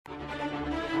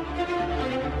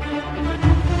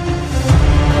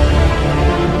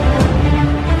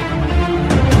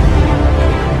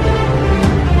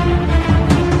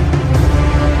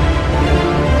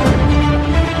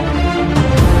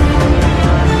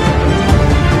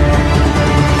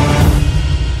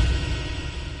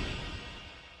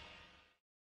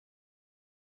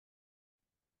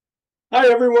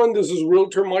everyone, this is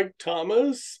Realtor Mike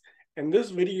Thomas, and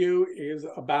this video is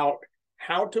about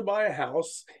how to buy a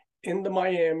house in the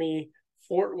Miami,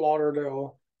 Fort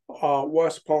Lauderdale,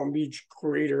 West Palm Beach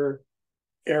greater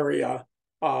area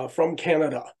from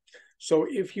Canada. So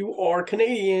if you are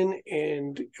Canadian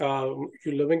and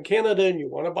you live in Canada and you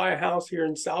want to buy a house here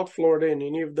in South Florida in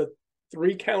any of the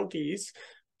three counties,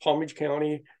 Palm Beach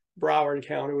County, Broward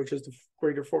County, which is the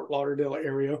greater Fort Lauderdale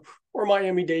area, or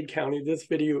Miami-Dade County, this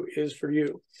video is for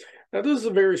you. Now, this is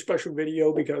a very special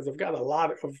video because I've got a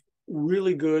lot of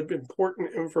really good,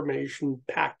 important information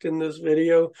packed in this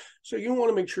video. So you want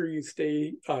to make sure you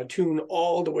stay tuned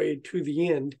all the way to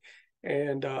the end.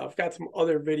 And I've got some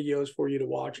other videos for you to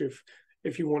watch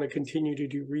if you want to continue to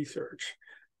do research.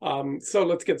 So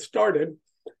let's get started.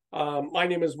 My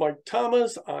name is Mike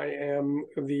Thomas. I am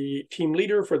the team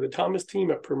leader for the Thomas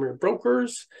team at Premier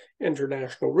Brokers,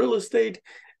 International Real Estate.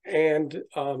 And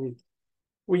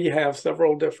we have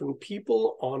several different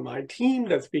people on my team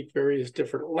that speak various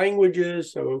different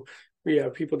languages. So we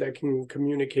have people that can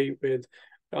communicate with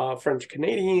French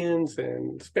Canadians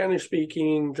and Spanish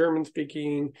speaking, German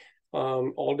speaking,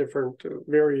 all different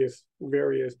various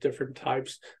different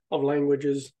types of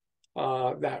languages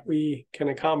that we can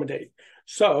accommodate.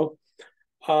 So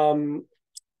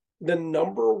the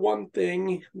number one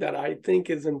thing that I think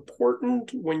is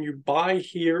important when you buy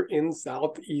here in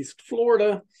Southeast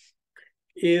Florida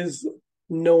is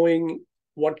knowing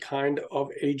what kind of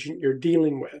agent you're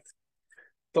dealing with.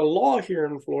 The law here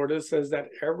in Florida says that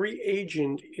every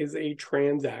agent is a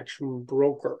transaction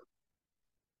broker.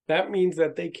 That means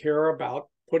that they care about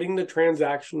putting the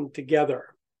transaction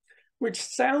together, which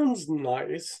sounds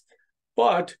nice,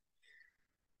 but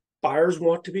buyers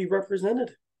want to be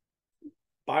represented.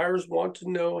 Buyers want to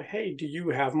know, hey, do you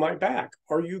have my back?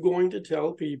 Are you going to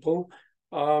tell people,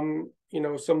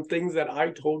 some things that I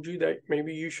told you that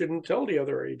maybe you shouldn't tell the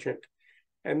other agent?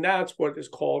 And that's what is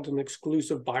called an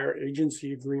exclusive buyer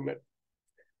agency agreement.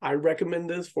 I recommend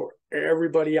this for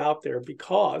everybody out there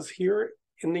because here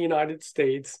in the United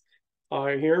States,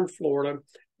 here in Florida,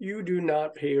 you do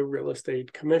not pay a real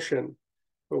estate commission.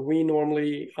 But we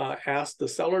normally ask the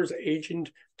seller's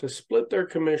agent to split their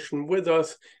commission with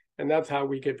us, and that's how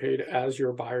we get paid as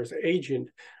your buyer's agent.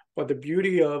 But the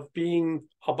beauty of being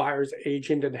a buyer's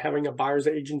agent and having a buyer's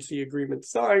agency agreement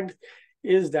signed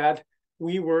is that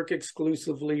we work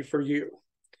exclusively for you.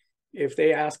 If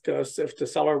they ask us, if the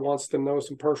seller wants to know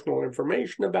some personal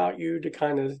information about you to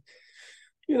kind of,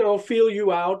 feel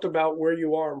you out about where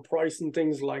you are in price and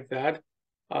things like that,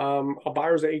 a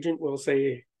buyer's agent will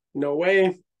say, no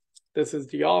way, this is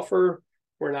the offer.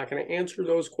 We're not going to answer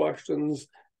those questions.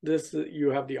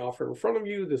 You have the offer in front of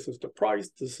you. This is the price.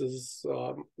 This is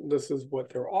what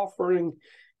they're offering,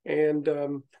 and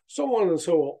so on and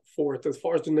so forth as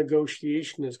far as the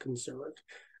negotiation is concerned.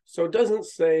 So it doesn't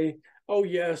say, oh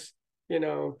yes,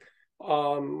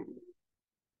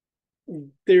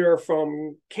 they're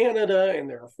from Canada and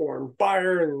they're a foreign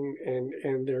buyer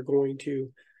and they're going to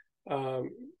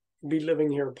be living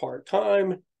here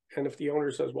part-time. And if the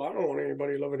owner says, well, I don't want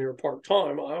anybody living here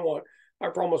part-time, I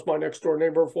promise my next door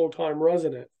neighbor a full-time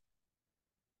resident.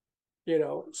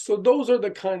 So those are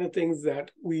the kind of things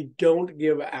that we don't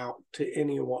give out to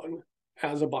anyone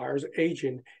as a buyer's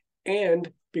agent.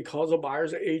 And because a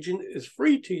buyer's agent is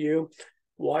free to you,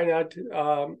 why not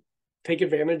take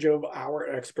advantage of our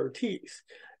expertise?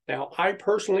 Now, I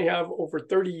personally have over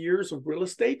 30 years of real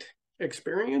estate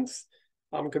experience.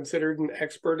 I'm considered an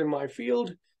expert in my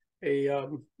field,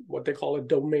 what they call a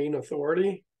domain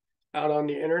authority out on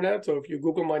the internet. So if you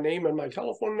Google my name and my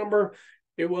telephone number,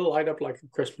 it will light up like a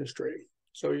Christmas tree.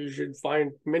 So you should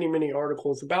find many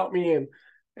articles about me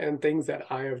and things that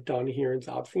I have done here in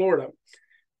South Florida.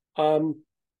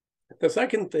 The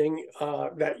second thing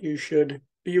that you should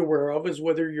be aware of is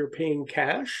whether you're paying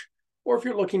cash or if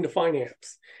you're looking to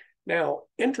finance. Now,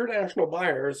 international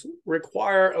buyers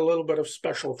require a little bit of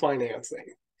special financing.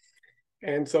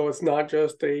 And so it's not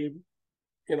just a,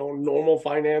 normal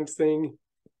financing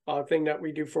thing that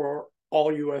we do for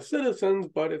all U.S. citizens,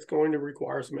 but it's going to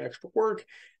require some extra work.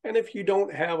 And if you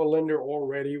don't have a lender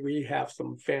already, we have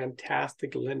some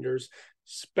fantastic lenders,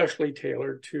 specially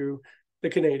tailored to the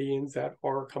Canadians that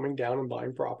are coming down and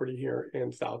buying property here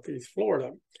in Southeast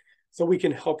Florida. So we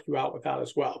can help you out with that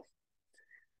as well.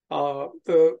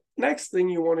 The next thing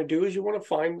you want to do is you want to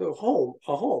find a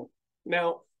home.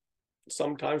 Now,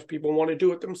 sometimes people want to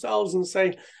do it themselves and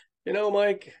say,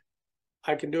 Mike,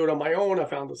 I can do it on my own. I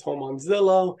found this home on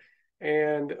Zillow,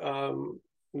 and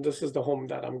this is the home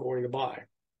that I'm going to buy.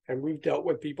 And we've dealt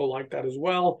with people like that as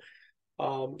well.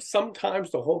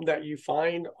 Sometimes the home that you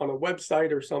find on a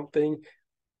website or something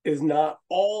is not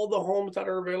all the homes that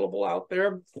are available out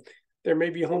there. There may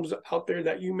be homes out there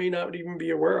that you may not even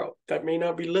be aware of, that may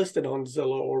not be listed on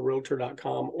Zillow or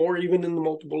Realtor.com or even in the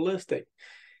multiple listing.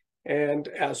 And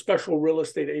as special real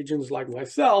estate agents like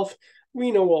myself,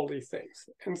 we know all these things.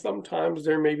 And sometimes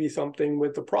there may be something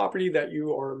with the property that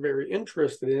you are very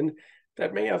interested in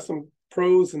that may have some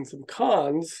pros and some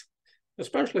cons,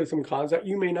 especially some cons that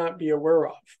you may not be aware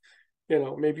of. You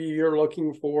know, maybe you're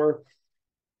looking for,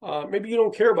 maybe you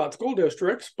don't care about school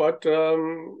districts, but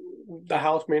the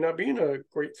house may not be in a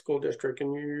great school district,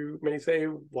 and you may say,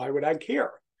 why would I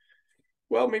care?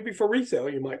 Well, maybe for resale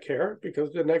you might care,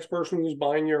 because the next person who's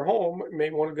buying your home may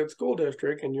want a good school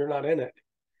district and you're not in it.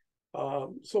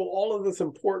 So all of this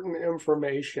important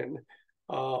information,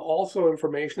 also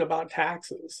information about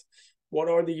taxes. What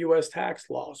are the U.S. tax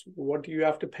laws? What do you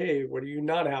have to pay? What do you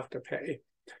not have to pay?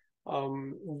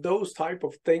 Those type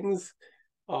of things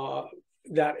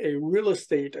that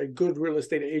a good real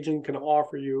estate agent can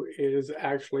offer you is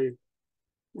actually,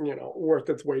 you know, worth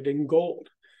its weight in gold.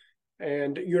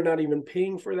 And you're not even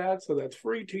paying for that, so that's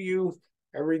free to you.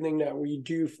 Everything that we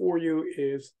do for you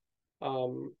is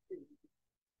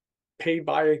paid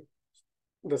by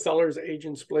the seller's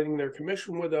agent splitting their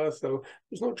commission with us, so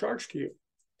there's no charge to you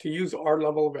to use our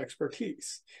level of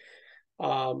expertise.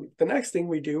 The next thing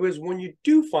we do is when you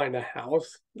do find a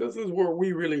house, this is where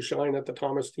we really shine at the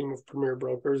Thomas team of Premier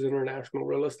Brokers International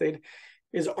Real Estate,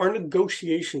 is our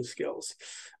negotiation skills.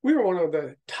 We are one of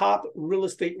the top real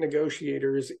estate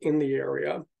negotiators in the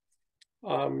area,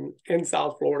 in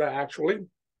South Florida, actually.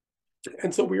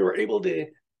 And so we were able to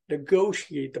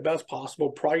negotiate the best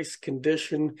possible price,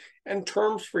 condition, and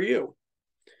terms for you.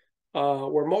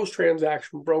 Where most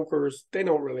transaction brokers, they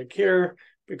don't really care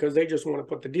because they just want to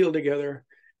put the deal together,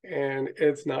 and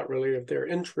it's not really of their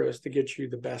interest to get you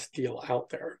the best deal out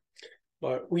there.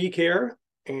 But we care,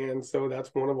 and so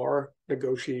that's one of our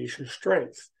negotiation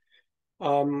strengths.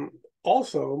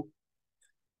 Also,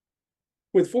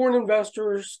 with foreign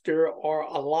investors, there are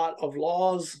a lot of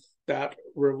laws that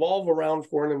revolve around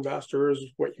foreign investors,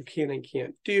 what you can and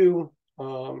can't do.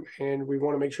 And we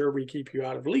want to make sure we keep you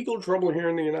out of legal trouble here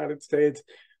in the United States.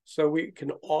 So we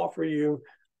can offer you,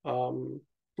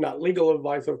 not legal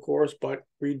advice, of course, but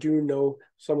we do know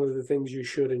some of the things you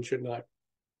should and should not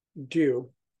do.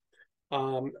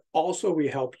 Also, we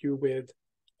help you with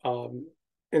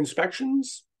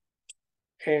inspections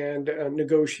and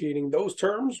negotiating those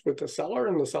terms with the seller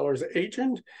and the seller's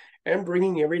agent, and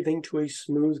bringing everything to a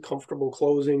smooth, comfortable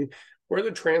closing where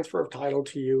the transfer of title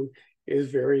to you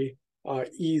is very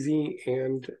easy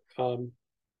and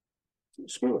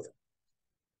smooth.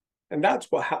 And that's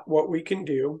what we can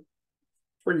do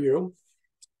for you.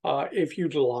 If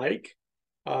you'd like,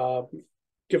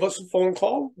 give us a phone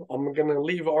call. I'm going to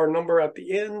leave our number at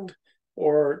the end,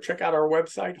 or check out our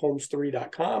website,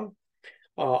 homes3.com.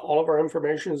 All of our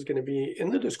information is going to be in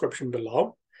the description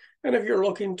below. And if you're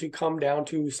looking to come down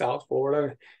to South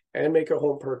Florida and make a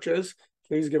home purchase,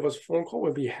 please give us a phone call.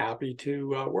 We'd be happy to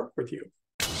work with you.